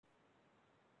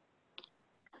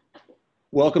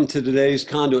Welcome to today's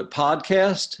Conduit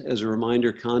podcast. As a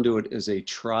reminder, Conduit is a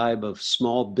tribe of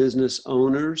small business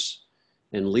owners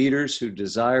and leaders who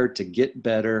desire to get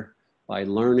better by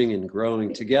learning and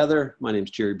growing together. My name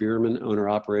is Jerry Beerman,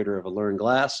 owner-operator of Alluring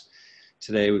Glass.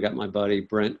 Today, we got my buddy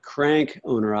Brent Crank,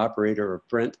 owner-operator of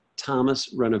Brent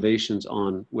Thomas Renovations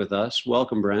on with us.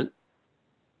 Welcome, Brent.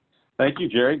 Thank you,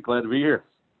 Jerry. Glad to be here.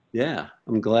 Yeah,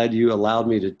 I'm glad you allowed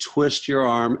me to twist your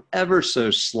arm ever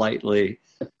so slightly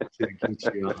to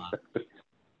get you on.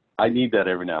 I need that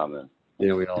every now and then.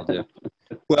 Yeah, we all do.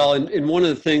 Well, and one of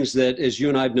the things that, as you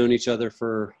and I have known each other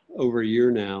for over a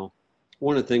year now,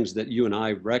 one of the things that you and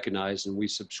I recognize and we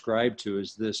subscribe to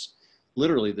is this,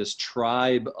 literally this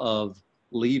tribe of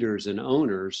leaders and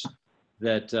owners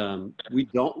that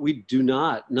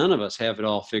none of us have it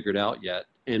all figured out yet.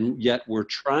 And yet we're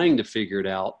trying to figure it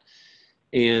out.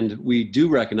 And we do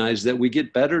recognize that we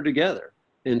get better together.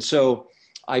 And so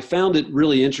I found it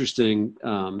really interesting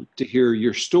to hear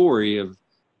your story of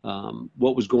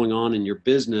what was going on in your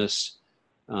business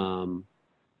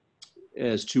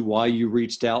as to why you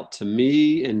reached out to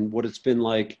me and what it's been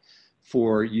like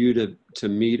for you to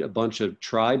meet a bunch of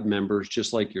tribe members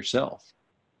just like yourself.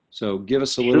 So give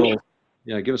us a little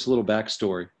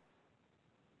backstory.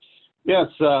 Yes,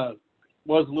 was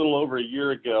a little over a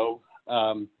year ago.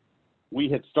 We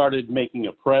had started making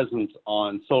a presence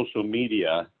on social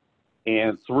media.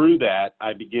 And through that,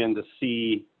 I began to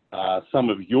see some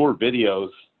of your videos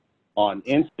on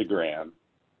Instagram.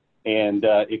 And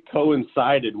it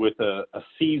coincided with a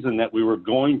season that we were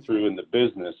going through in the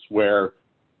business where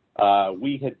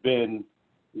we had been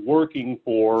working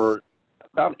for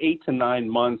about 8 to 9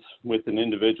 months with an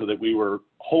individual that we were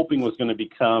hoping was going to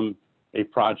become a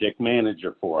project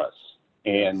manager for us.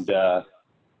 And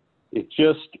it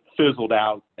just fizzled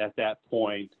out at that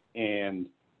point. And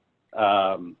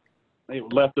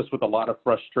it left us with a lot of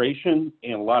frustration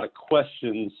and a lot of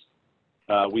questions.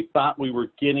 We thought we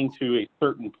were getting to a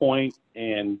certain point,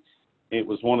 and it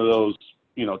was one of those,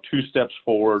 2 steps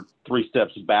forward, 3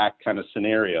 steps back kind of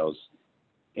scenarios.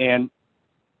 And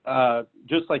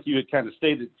just like you had kind of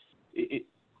stated,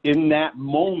 in that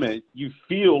moment, you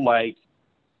feel like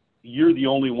you're the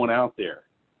only one out there.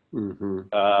 Mm-hmm.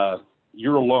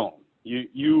 You're alone.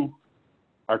 You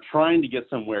are trying to get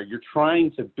somewhere. You're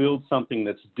trying to build something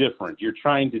that's different. You're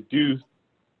trying to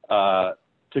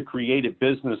to create a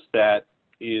business that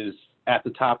is at the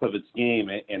top of its game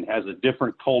and has a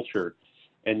different culture.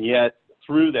 And yet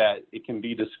through that, it can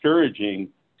be discouraging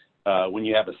when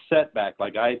you have a setback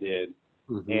like I did.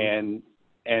 Mm-hmm.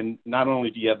 And not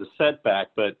only do you have the setback,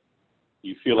 but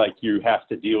you feel like you have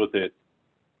to deal with it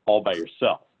all by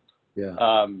yourself.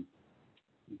 Yeah.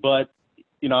 But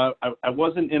I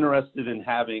wasn't interested in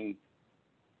having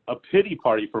a pity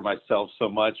party for myself so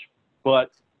much,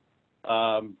 but,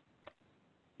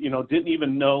 didn't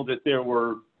even know that there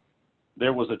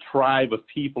was a tribe of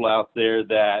people out there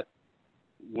that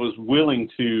was willing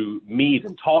to meet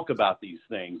and talk about these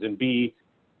things and be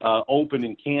open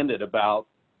and candid about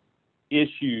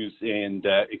issues and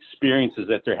experiences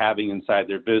that they're having inside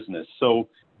their business. So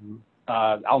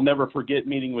I'll never forget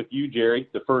meeting with you, Jerry,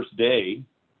 the first day.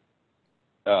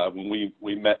 When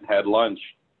we met and had lunch.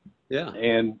 Yeah.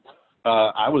 And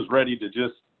I was ready to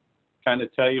just kind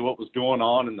of tell you what was going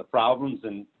on and the problems.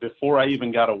 And before I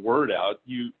even got a word out,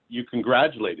 you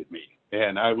congratulated me.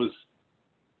 And I was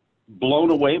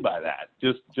blown away by that,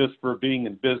 just for being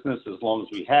in business as long as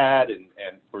we had and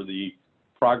for the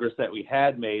progress that we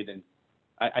had made. And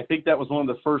I think that was one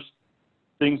of the first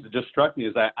things that just struck me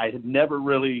is I had never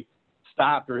really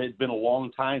stopped, or it had been a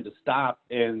long time to stop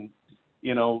and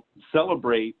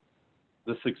celebrate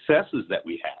the successes that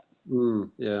we had.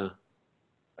 Yeah.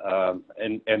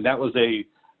 And that was a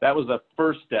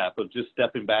first step of just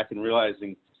stepping back and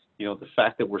realizing, the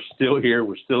fact that we're still here,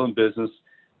 we're still in business.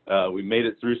 We made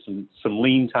it through some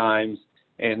lean times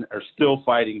and are still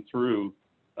fighting through.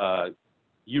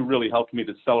 You really helped me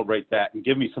to celebrate that and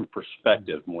give me some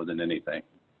perspective more than anything.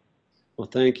 Well,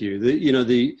 thank you.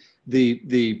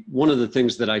 The one of the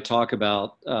things that I talk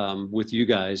about with you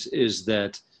guys is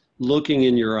that looking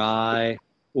in your eye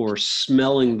or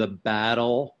smelling the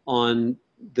battle on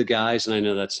the guys, and I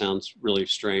know that sounds really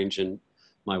strange, and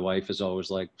my wife is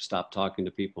always like, stop talking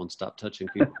to people and stop touching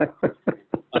people.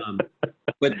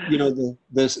 But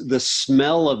the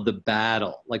smell of the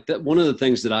battle, like that, one of the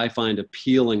things that I find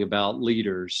appealing about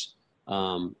leaders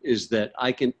is that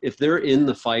if they're in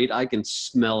the fight, I can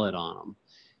smell it on them.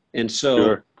 And so,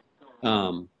 sure.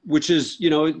 Which is,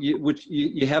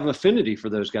 you have affinity for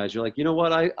those guys. You're like, you know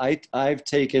what? I've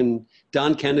taken,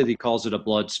 Don Kennedy calls it a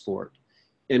blood sport.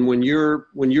 And when you're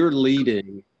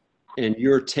leading, and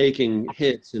you're taking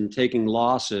hits and taking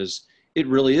losses, it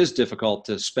really is difficult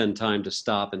to spend time to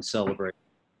stop and celebrate.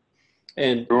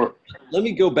 And Sure. let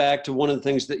me go back to one of the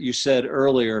things that you said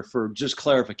earlier for just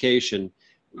clarification.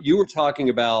 You were talking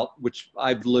about, which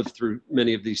I've lived through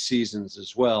many of these seasons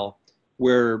as well,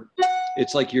 where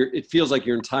it's like it feels like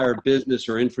your entire business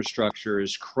or infrastructure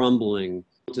is crumbling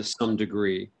to some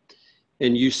degree.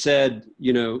 And you said,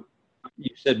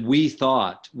 we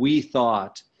thought.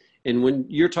 And when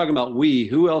you're talking about we,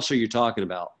 who else are you talking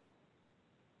about?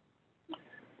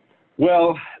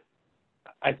 Well,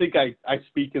 I think I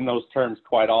speak in those terms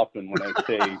quite often when I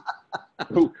say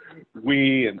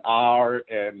we and our,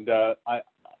 and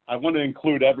I want to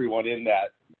include everyone in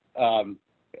that.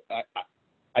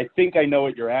 I think I know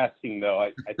what you're asking, though.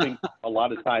 I think a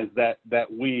lot of times that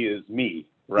we is me,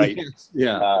 right? Yes.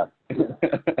 Yeah.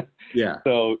 Yeah.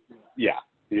 So yeah.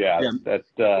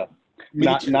 That's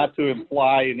not to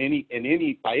imply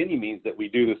by any means that we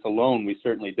do this alone. We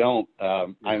certainly don't.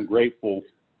 I'm grateful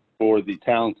for the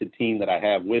talented team that I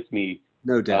have with me,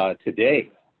 no doubt,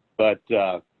 today. But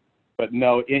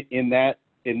no, in that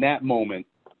moment,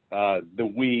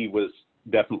 the we was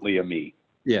definitely a me.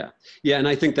 Yeah. Yeah. And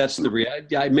I think that's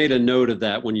I made a note of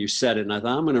that when you said it, and I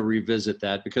thought I'm going to revisit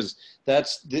that, because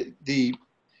that's as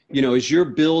you're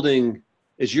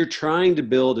trying to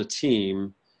build a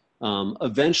team,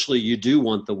 eventually you do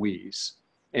want the we's,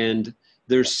 and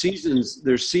there's seasons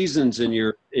in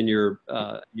your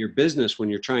business when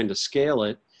you're trying to scale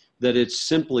it that it's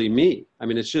simply me. I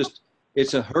mean, it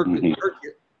is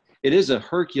a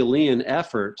Herculean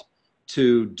effort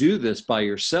to do this by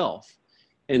yourself.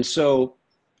 And so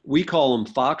we call them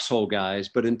foxhole guys,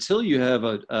 but until you have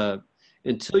a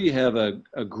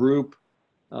group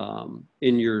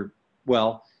in your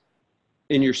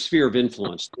sphere of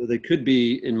influence, so they could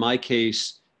be, in my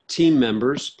case, team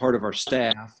members, part of our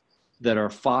staff, that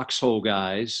are foxhole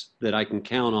guys that I can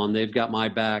count on. They've got my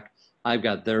back, I've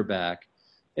got their back.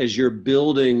 As you're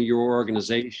building your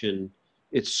organization,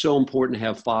 it's so important to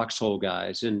have foxhole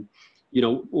guys, and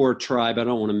or a tribe. I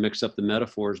don't want to mix up the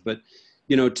metaphors, but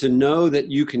to know that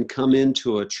you can come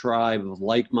into a tribe of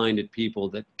like-minded people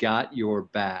that got your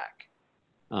back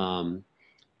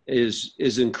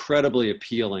is incredibly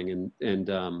appealing.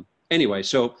 And anyway,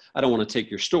 so I don't want to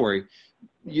take your story.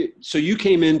 So you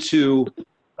came into,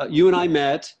 you and I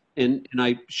met, and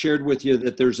I shared with you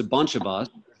that there's a bunch of us,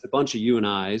 there's a bunch of you and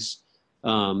I's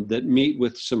that meet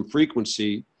with some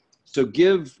frequency. So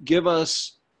give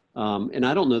us, and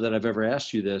I don't know that I've ever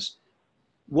asked you this,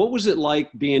 what was it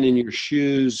like being in your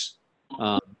shoes,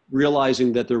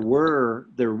 realizing that there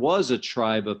was a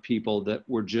tribe of people that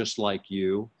were just like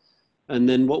you? And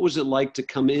then what was it like to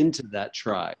come into that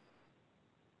tribe?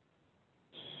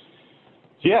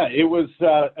 Yeah, it was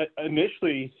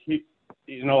initially,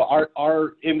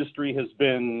 our industry has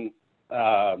been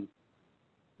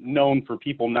known for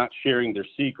people not sharing their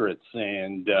secrets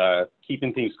and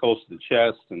keeping things close to the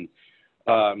chest. And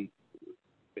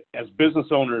as business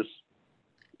owners,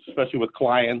 especially with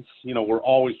clients, we're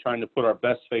always trying to put our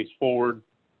best face forward,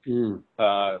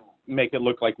 make it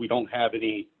look like we don't have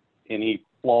any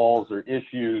flaws or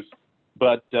issues,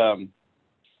 but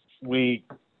we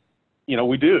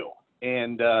do.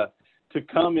 And to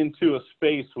come into a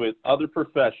space with other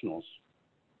professionals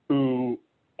who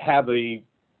have a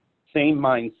same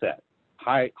mindset,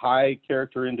 high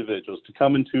character individuals, to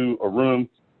come into a room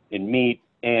and meet,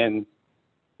 and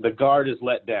the guard is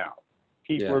let down.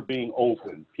 People are being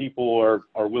open. People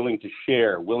are willing to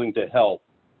share, willing to help,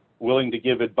 willing to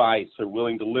give advice, or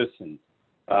willing to listen,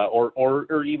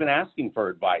 or even asking for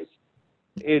advice.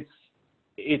 It's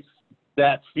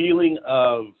that feeling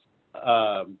of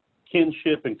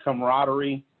kinship and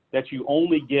camaraderie that you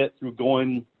only get through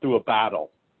going through a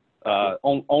battle.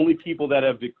 Only people that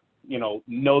have,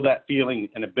 know that feeling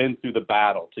and have been through the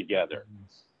battle together.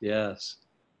 Yes.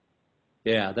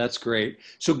 Yeah, that's great.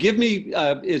 So give me,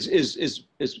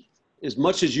 as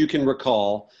much as you can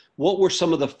recall, what were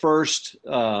some of the first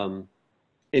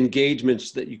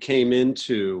engagements that you came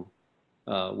into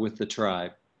with the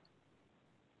tribe?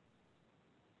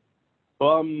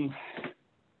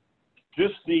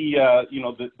 Just the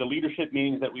leadership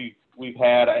meetings that we've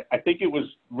had. I think it was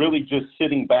really just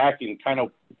sitting back and kind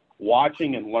of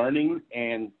watching and learning,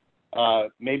 and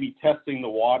maybe testing the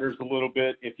waters a little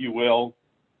bit, if you will.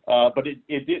 But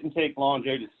it didn't take long,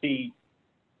 Jay, to see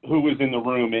who was in the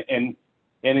room, and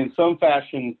in some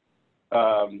fashion,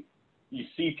 you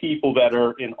see people that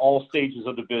are in all stages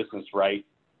of the business, right?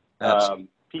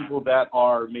 People that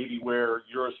are maybe where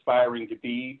you're aspiring to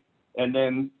be, and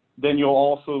then you'll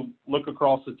also look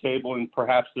across the table, and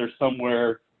perhaps there's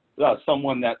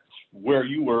someone that's where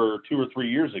you were 2 or 3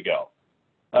 years ago.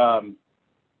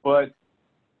 But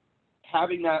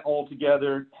having that all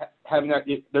together, having that,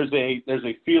 there's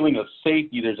a feeling of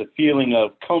safety, there's a feeling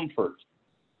of comfort,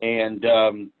 and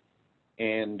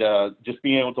just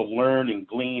being able to learn and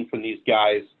glean from these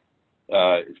guys,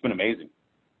 it's been amazing.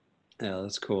 Yeah,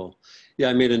 that's cool. Yeah,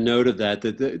 I made a note of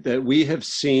that we have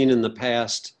seen in the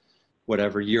past,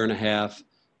 whatever, year and a half,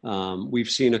 we've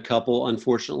seen a couple,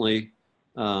 unfortunately,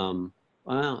 well,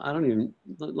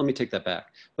 let me take that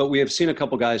back. But we have seen a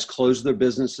couple guys close their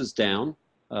businesses down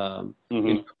and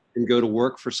go to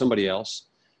work for somebody else.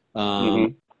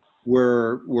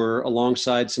 We're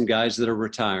alongside some guys that are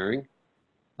retiring.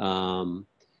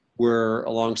 We're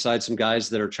alongside some guys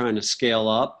that are trying to scale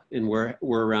up, and we're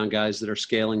around guys that are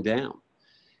scaling down.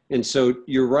 And so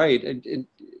you're right.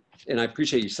 And I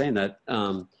appreciate you saying that.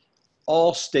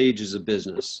 All stages of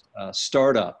business,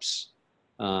 startups,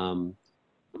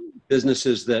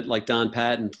 businesses that like Don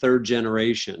Patton, third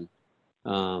generation,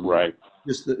 Right.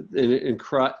 just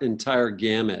the entire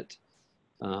gamut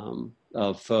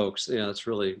of folks. Yeah, that's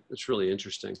really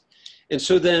interesting. And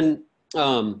so then,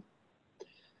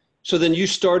 you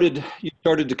started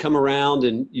to come around,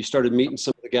 and you started meeting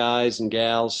some of the guys and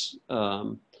gals.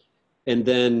 And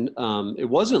then it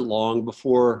wasn't long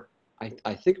before,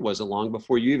 I think it wasn't long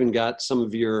before you even got some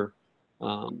of your,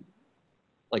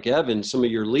 like Evan, some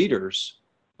of your leaders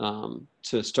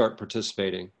to start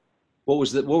participating. What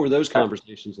were those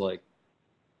conversations like?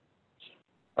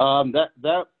 That's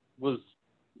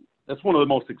one of the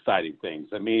most exciting things.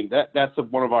 I mean, that's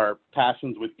one of our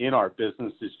passions within our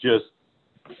business, is just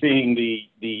seeing the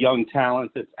young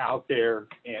talent that's out there,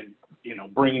 and,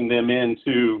 bringing them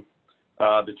into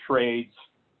the trades,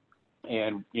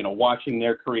 and, watching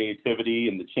their creativity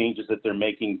and the changes that they're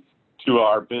making to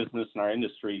our business and our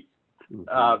industry.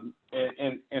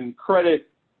 And credit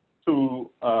to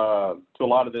a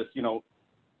lot of this,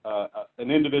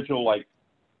 an individual like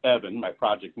Evan, my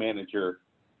project manager,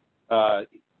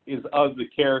 is of the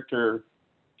character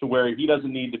to where he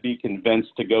doesn't need to be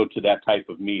convinced to go to that type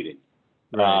of meeting.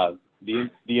 Right. The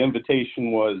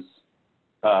invitation was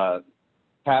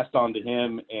passed on to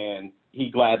him, and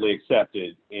he gladly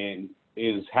accepted and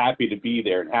is happy to be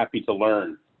there and happy to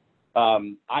learn.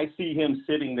 I see him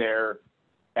sitting there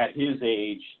at his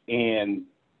age, and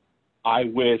I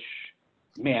wish,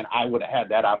 man, I would have had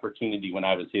that opportunity when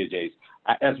I was his age.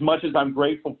 As much as I'm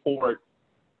grateful for it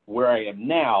where I am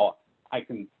now, I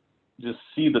can just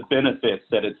see the benefits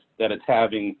that it's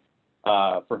having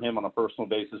for him on a personal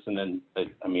basis, and then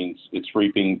it's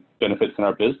reaping benefits in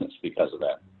our business because of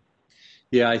that.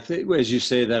 Yeah, I think as you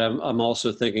say that, I'm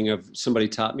also thinking of somebody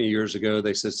taught me years ago.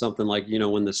 They said something like,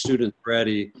 when the student's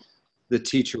ready, the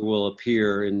teacher will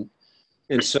appear, and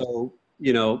so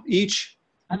each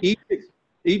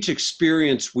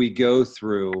experience we go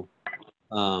through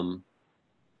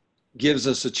gives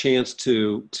us a chance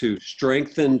to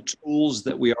strengthen tools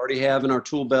that we already have in our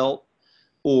tool belt,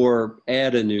 or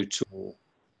add a new tool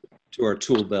to our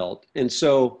tool belt. And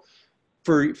so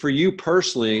for you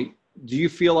personally, do you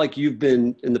feel like you've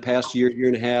been, in the past year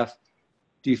and a half,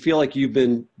 do you feel like you've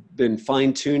been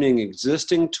fine-tuning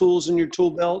existing tools in your tool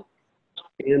belt,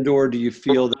 or do you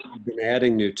feel that you've been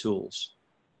adding new tools?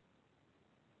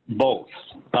 Both.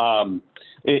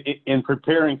 In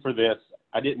preparing for this,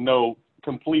 I didn't know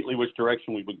completely which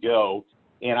direction we would go,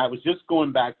 and I was just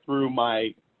going back through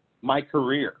my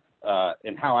career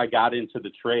and how I got into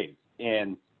the trade.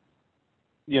 And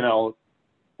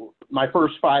my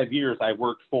first 5 years, I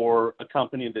worked for a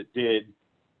company that did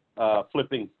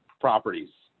flipping properties.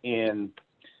 And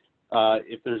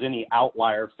if there's any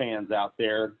outlier fans out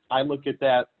there, I look at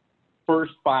that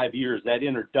first 5 years, that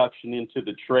introduction into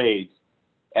the trades,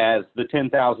 as the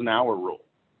 10,000 hour rule.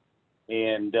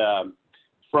 And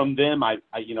from them, I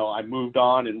moved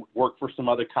on and worked for some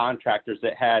other contractors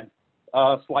that had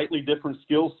slightly different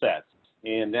skill sets.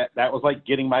 And that was like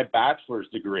getting my bachelor's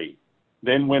degree.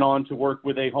 Then went on to work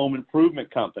with a home improvement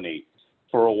company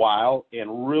for a while,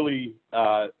 and really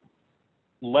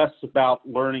less about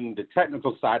learning the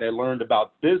technical side. I learned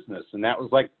about business, and that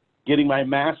was like getting my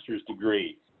master's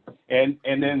degree. And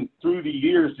then through the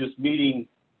years, just meeting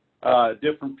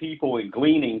different people and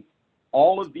gleaning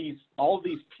all of these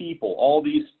people, all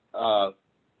these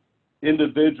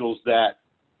individuals that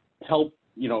helped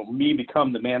me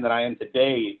become the man that I am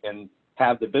today and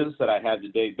have the business that I have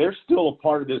today. They're still a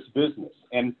part of this business.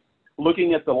 And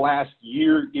looking at the last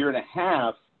year and a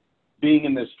half being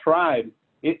in this tribe,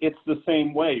 it's the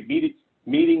same way.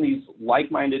 Meeting these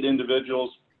like-minded individuals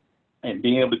and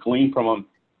being able to glean from them.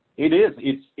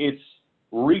 It's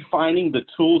refining the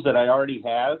tools that I already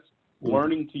have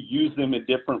learning to use them in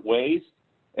different ways,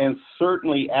 and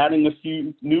certainly adding a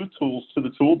few new tools to the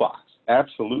toolbox.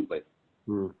 Absolutely.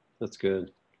 That's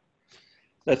good.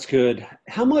 That's good.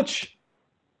 How much,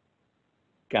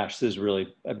 gosh, this is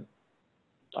really,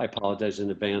 I apologize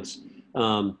in advance.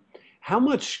 How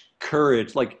much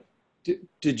courage, like,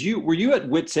 were you at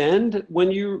wit's end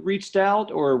when you reached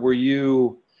out, or were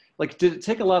you, like, did it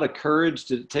take a lot of courage?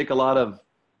 Did it take a lot of,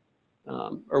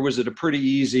 or was it a pretty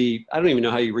easy, I don't even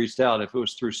know how you reached out, if it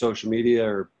was through social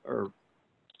media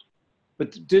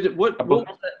but did it, what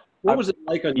was it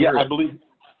like on your end? I believe,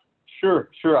 sure.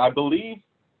 I believe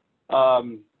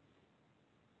the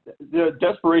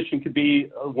desperation could be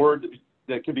a word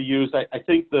that could be used. I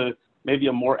think maybe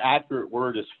a more accurate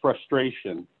word is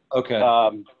frustration. Okay.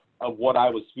 Of what I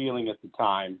was feeling at the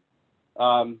time.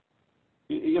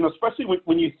 Especially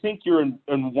when you think you're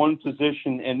in one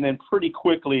position and then pretty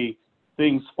quickly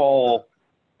things fall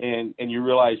and you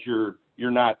realize you're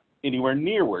not anywhere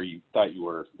near where you thought you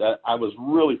were. That I was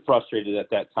really frustrated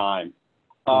at that time.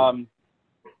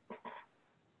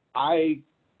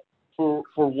 For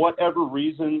whatever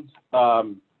reason,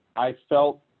 I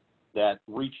felt that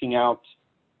reaching out,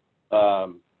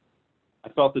 I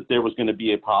felt that there was going to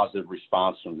be a positive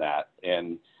response from that.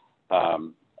 And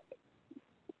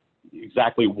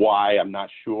exactly why, I'm not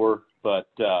sure, but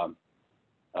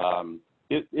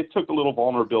it took a little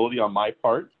vulnerability on my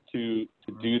part to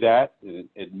do that and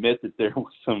admit that there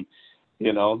was some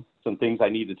things I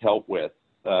needed help with.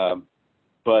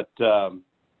 But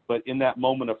in that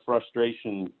moment of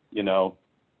frustration,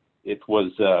 it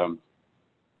was,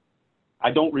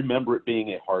 I don't remember it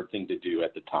being a hard thing to do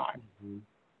at the time. Mm-hmm.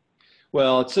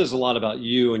 Well, it says a lot about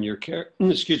you and your character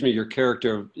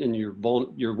and your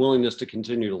willingness to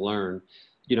continue to learn.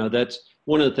 That's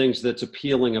one of the things that's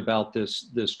appealing about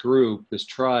this group, this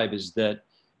tribe, is that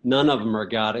none of them are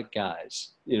got it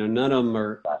guys. None of them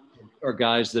are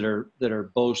guys that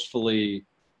are boastfully,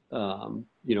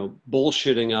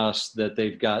 bullshitting us that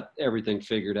they've got everything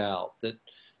figured out. That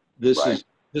this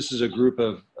is a group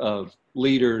of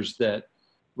leaders that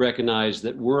recognize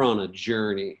that we're on a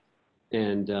journey,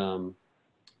 and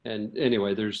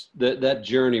anyway, there's that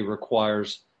journey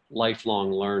requires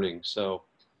lifelong learning. So,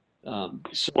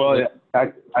 well,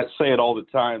 I say it all the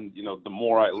time. The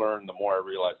more I learn, the more I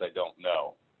realize I don't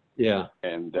know. Yeah.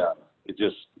 And it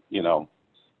just,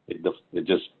 it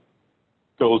just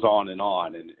goes on, and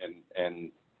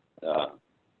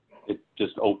it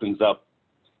just opens up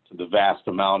to the vast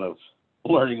amount of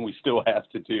learning we still have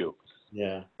to do.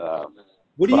 Yeah.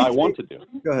 What do you think? I want to do.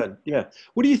 Go ahead. Yeah.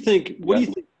 What do you think? What do you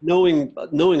think?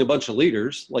 Knowing a bunch of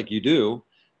leaders like you do,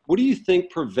 what do you think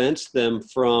prevents them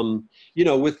from,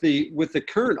 with the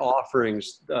current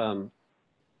offerings,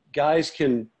 guys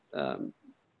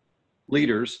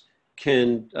leaders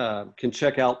can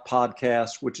check out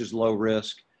podcasts, which is low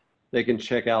risk. They can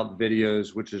check out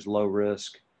videos, which is low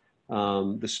risk.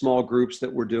 The small groups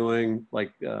that we're doing,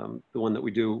 like the one that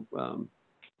we do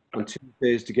on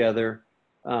Tuesdays together,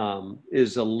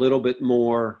 is a little bit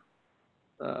more,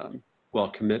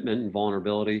 commitment and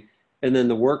vulnerability. And then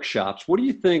the workshops, what do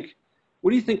you think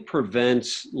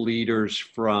prevents leaders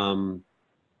from,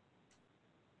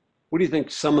 what do you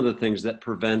think some of the things that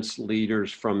prevents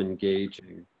leaders from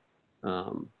engaging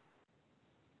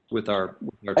with our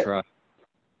tribe?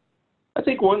 I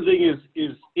think one thing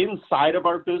is inside of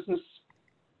our business,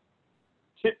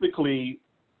 typically,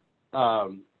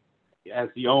 as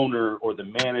the owner or the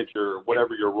manager,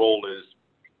 whatever your role is,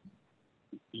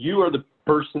 you are the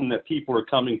person that people are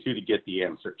coming to get the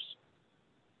answers.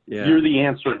 Yeah. You're the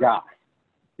answer guy.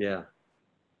 Yeah.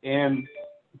 And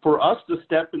for us to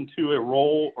step into a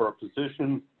role or a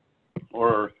position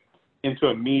or into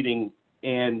a meeting,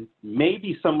 and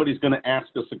maybe somebody's going to ask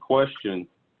us a question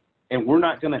and we're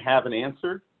not going to have an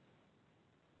answer,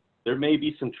 there may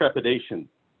be some trepidation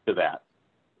to that.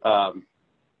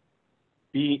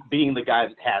 Being the guy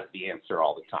that has the answer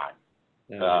all the time.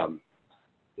 Yeah.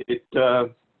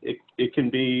 It can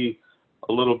be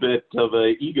a little bit of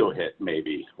an ego hit,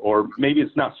 maybe, or maybe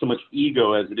it's not so much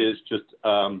ego as it is just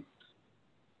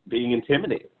being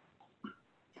intimidated.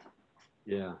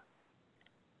 Yeah.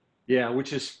 Yeah,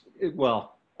 which is,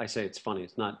 well, I say it's funny.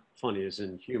 It's not funny as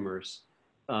in humorous.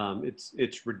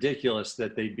 It's ridiculous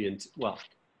that they'd be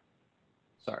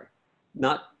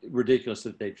not ridiculous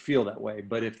that they'd feel that way,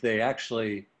 but if they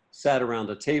actually sat around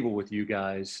a table with you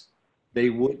guys,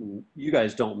 you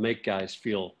guys don't make guys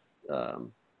feel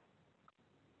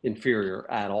inferior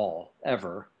at all,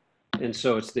 ever. And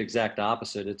so it's the exact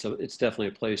opposite. It's definitely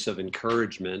a place of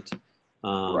encouragement.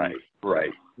 Right.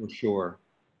 For sure.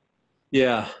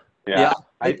 Yeah. Yeah.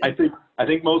 I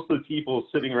think most of the people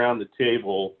sitting around the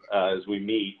table as we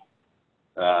meet,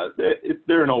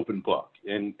 they're an open book,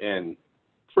 and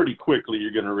pretty quickly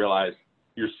you're going to realize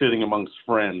you're sitting amongst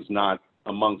friends, not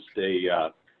amongst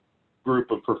a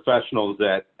group of professionals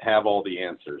that have all the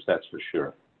answers. That's for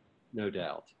sure. No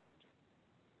doubt.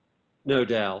 No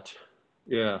doubt.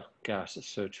 Yeah. Gosh, that's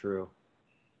so true.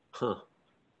 Huh.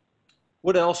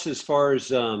 What else, as far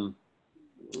as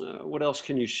what else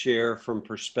can you share from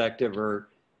perspective or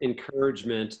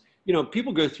encouragement? You know,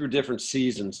 people go through different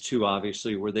seasons too,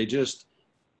 obviously, where they just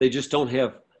don't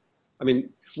have. I mean,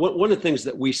 one of the things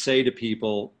that we say to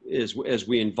people is, as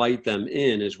we invite them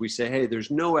in, is we say, hey,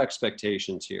 there's no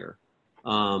expectations here.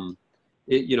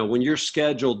 You know, when your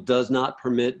schedule does not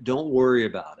permit, don't worry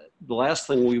about it. The last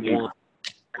thing we want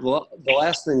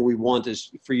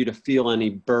is for you to feel any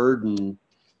burden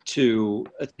to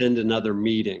attend another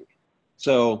meeting.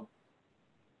 So,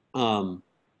 so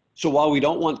while we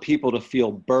don't want people to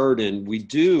feel burdened, we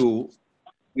do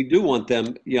want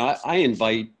them. You know, I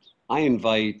invite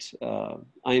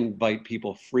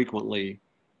people frequently,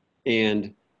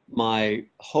 and my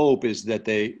hope is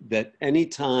that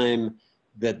anytime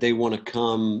that they want to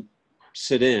come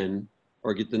sit in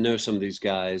or get to know some of these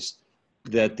guys,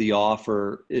 that the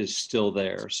offer is still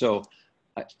there. So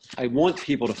I want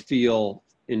people to feel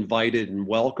invited and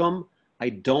welcome. I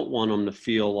don't want them to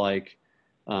feel like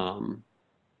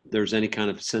there's any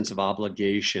kind of sense of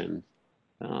obligation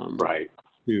Right.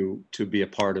 to be a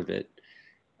part of it.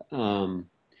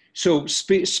 So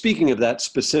speaking of that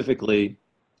specifically,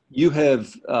 you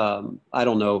have, I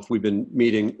don't know if we've been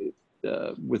meeting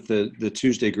with the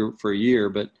Tuesday group for a year,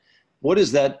 but what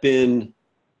has that been?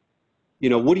 You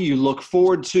know, what do you look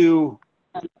forward to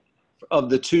of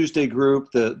the Tuesday group,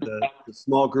 the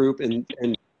small group, and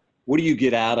what do you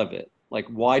get out of it? Like,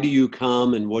 why do you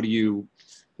come, and what are you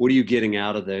getting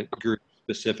out of the group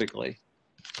specifically?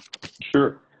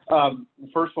 Sure.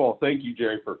 First of all, thank you,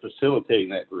 Jerry, for facilitating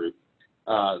that group.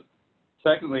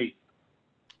 Secondly,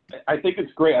 I think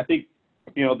it's great. I think,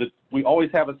 you know, that we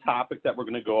always have a topic that we're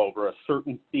going to go over, a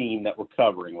certain theme that we're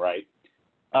covering, right?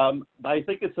 But I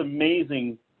think it's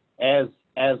amazing as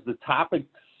the topics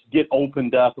get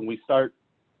opened up and we start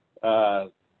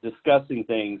discussing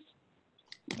things,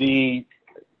 the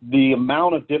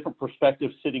amount of different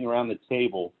perspectives sitting around the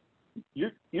table,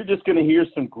 you're just going to hear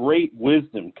some great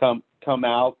wisdom come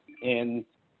out, and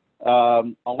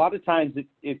a lot of times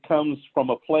it comes from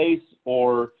a place,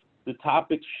 or the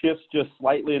topic shifts just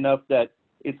slightly enough that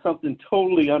it's something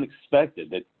totally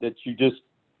unexpected that you just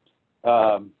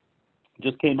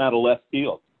came out of left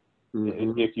field,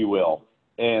 mm-hmm. if you will.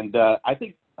 And I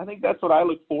think that's what I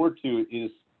look forward to.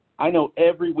 Is I know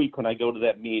every week when I go to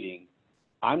that meeting,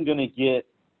 I'm going to get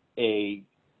a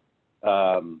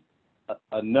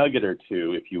nugget or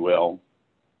two, if you will,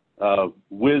 of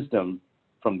wisdom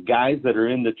from guys that are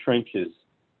in the trenches,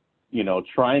 you know,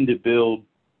 trying to build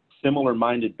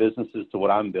similar-minded businesses to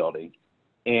what I'm building.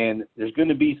 And there's going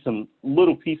to be some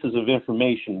little pieces of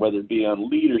information, whether it be on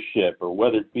leadership or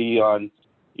whether it be on,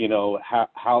 you know,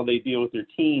 how they deal with their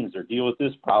teams or deal with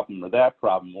this problem or that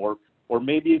problem, or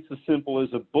maybe it's as simple as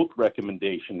a book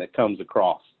recommendation that comes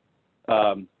across.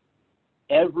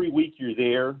 Every week you're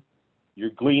there, you're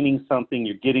gleaning something,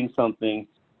 you're getting something.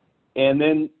 And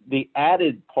then the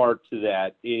added part to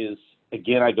that is,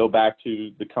 again, I go back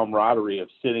to the camaraderie of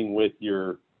sitting with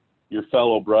your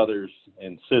fellow brothers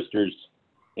and sisters,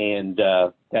 and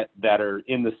that are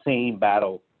in the same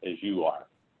battle as you are.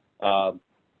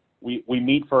 We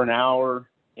meet for an hour,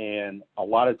 and a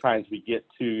lot of times we get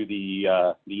to the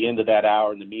end of that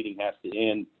hour, and the meeting has to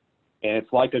end. And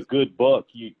it's like a good book.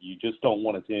 You just don't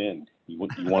want it to end. You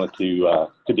want it to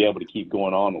be able to keep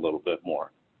going on a little bit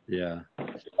more. Yeah.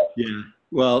 Yeah.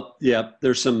 Well, yeah,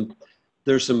 there's some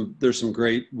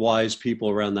great wise people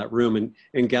around that room,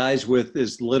 and guys with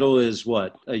as little as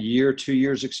what, a year, 2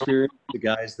 years experience, the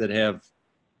guys that have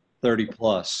 30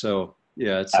 plus. So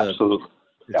yeah, it's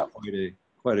absolutely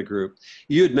quite a group.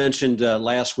 You had mentioned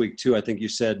last week too, I think you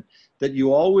said that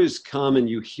you always come and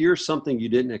you hear something you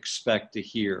didn't expect to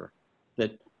hear,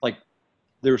 that like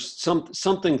there's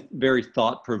something very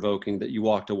thought-provoking that you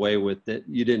walked away with that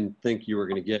you didn't think you were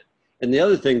going to get. And the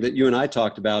other thing that you and I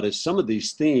talked about is some of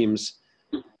these themes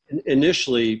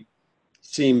initially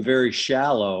seem very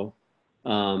shallow.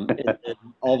 And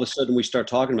all of a sudden we start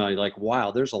talking about it, like,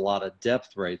 wow, there's a lot of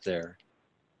depth right there.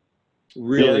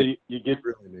 Really, yeah, you get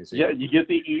really amazing. Yeah, you get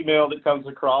the email that comes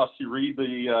across, you read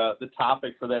the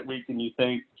topic for that week, and you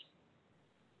think,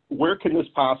 where can this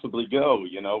possibly go?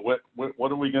 You know,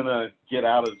 what are we going to get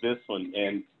out of this one?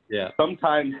 And yeah,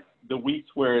 sometimes the weeks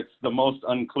where it's the most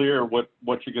unclear what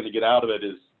you're going to get out of it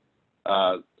is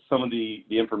some of the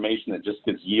information that just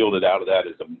gets yielded out of that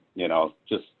is,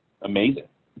 just amazing.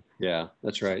 Yeah,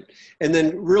 that's right. And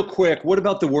then real quick, what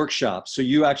about the workshops? So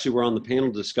you actually were on the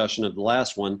panel discussion of the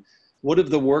last one. What have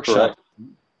the workshops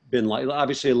been like?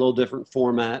 Obviously a little different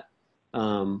format.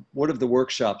 What have the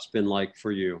workshops been like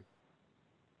for you?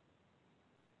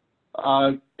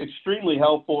 Extremely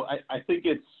helpful. I think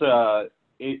it's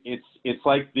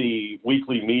like the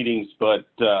weekly meetings, but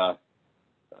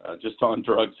just on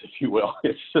drugs, if you will.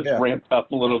 It's just ramped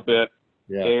up a little bit,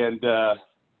 and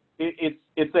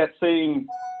it's that same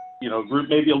group,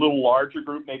 maybe a little larger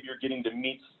group. Maybe you're getting to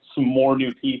meet some more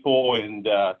new people and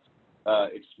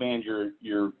expand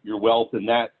your wealth in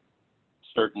that,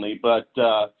 certainly. But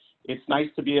it's nice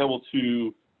to be able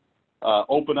to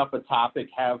open up a topic,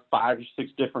 have 5 or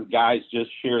 6 different guys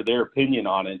just share their opinion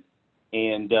on it.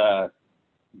 And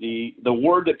the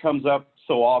word that comes up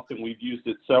so often, we've used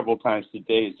it several times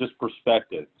today, is just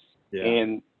perspective. Yeah.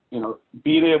 And,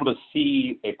 being able to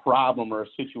see a problem or a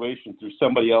situation through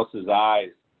somebody else's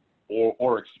eyes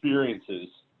or experiences,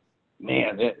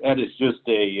 man, that is just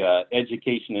a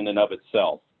education in and of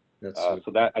itself. So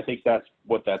that, I think that's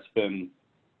what that's been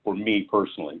for me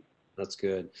personally. That's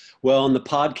good. Well, on the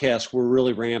podcast, we're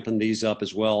really ramping these up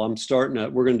as well.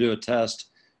 We're going to do a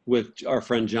test with our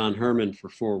friend John Herman for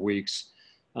 4 weeks,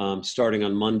 starting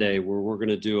on Monday, where we're going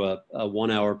to do a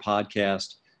 1-hour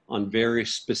podcast on very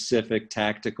specific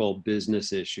tactical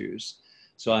business issues.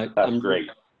 So I'm great.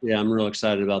 Yeah, I'm real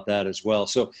excited about that as well.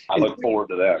 So I look forward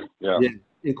to that. Yeah.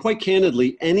 And quite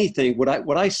candidly,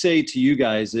 what I say to you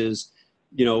guys is,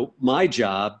 my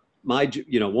job,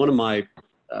 one of my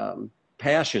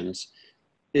passions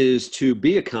is to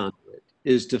be a conduit,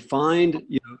 is to find,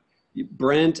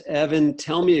 Brent, Evan,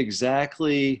 tell me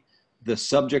exactly the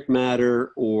subject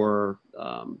matter or,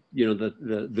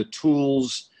 the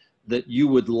tools that you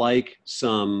would like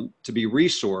to be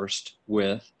resourced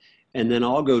with, and then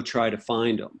I'll go try to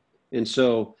find them. And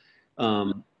so,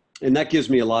 and that gives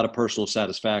me a lot of personal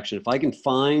satisfaction. If I can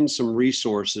find some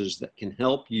resources that can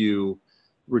help you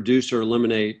reduce or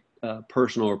eliminate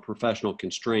personal or professional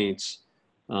constraints,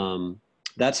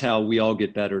 that's how we all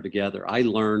get better together. I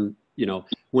learn,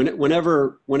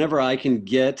 whenever I can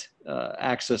get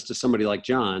access to somebody like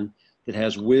John that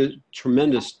has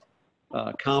tremendous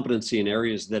competency in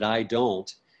areas that I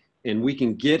don't, and we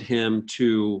can get him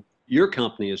to your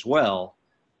company as well,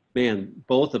 man,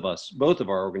 both of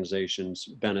our organizations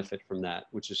benefit from that,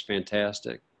 which is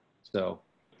fantastic. So,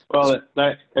 well,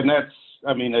 that's,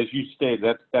 as you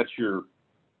stated, that's your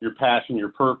passion, your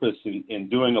purpose in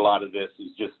doing a lot of this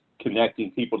is just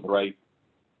connecting people to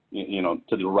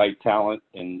the right talent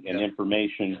and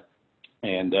information.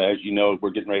 And as you know,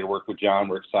 we're getting ready to work with John.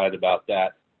 We're excited about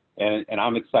that. And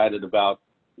I'm excited about,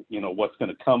 what's going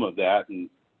to come of that. And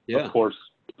of course,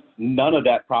 none of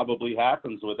that probably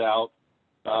happens without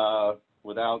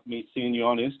me seeing you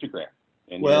on Instagram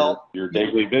and your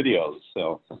daily videos.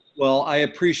 So, well, I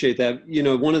appreciate that.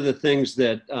 One of the things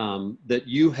that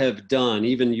you have done,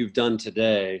 even you've done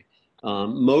today,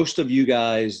 most of you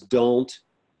guys don't.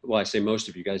 Well, I say most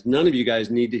of you guys. None of you guys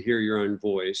need to hear your own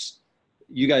voice.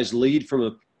 You guys lead from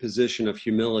a position of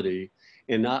humility,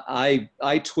 and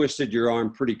I twisted your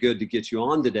arm pretty good to get you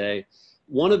on today.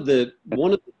 One of the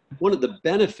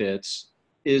benefits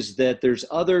is that there's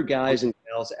other guys and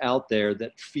gals out there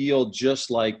that feel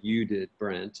just like you did,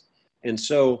 Brent. And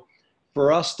so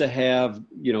for us to have,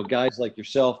 guys like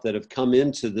yourself that have come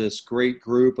into this great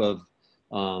group of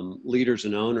leaders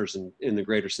and owners in the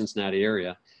greater Cincinnati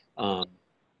area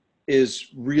is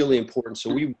really important.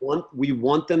 So we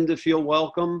want them to feel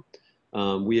welcome.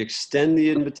 We extend the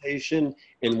invitation,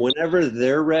 and whenever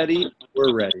they're ready,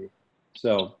 we're ready.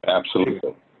 So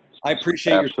absolutely. I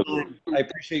appreciate your time. I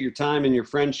appreciate your time and your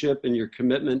friendship and your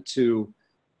commitment to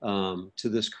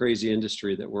this crazy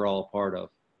industry that we're all a part of.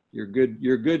 You're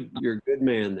a good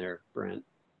man there, Brent.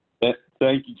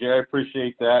 Thank you, Jerry. I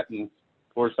appreciate that. And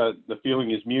of course, the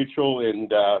feeling is mutual.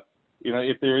 And,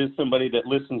 if there is somebody that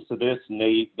listens to this and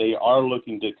they are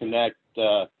looking to connect,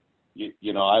 I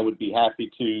would be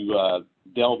happy to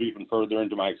delve even further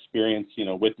into my experience,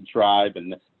 with the tribe.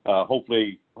 And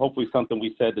hopefully something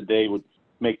we said today would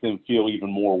make them feel even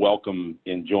more welcome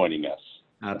in joining us.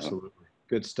 Absolutely.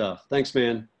 Good stuff. Thanks,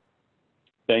 man.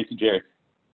 Thank you, Jerry.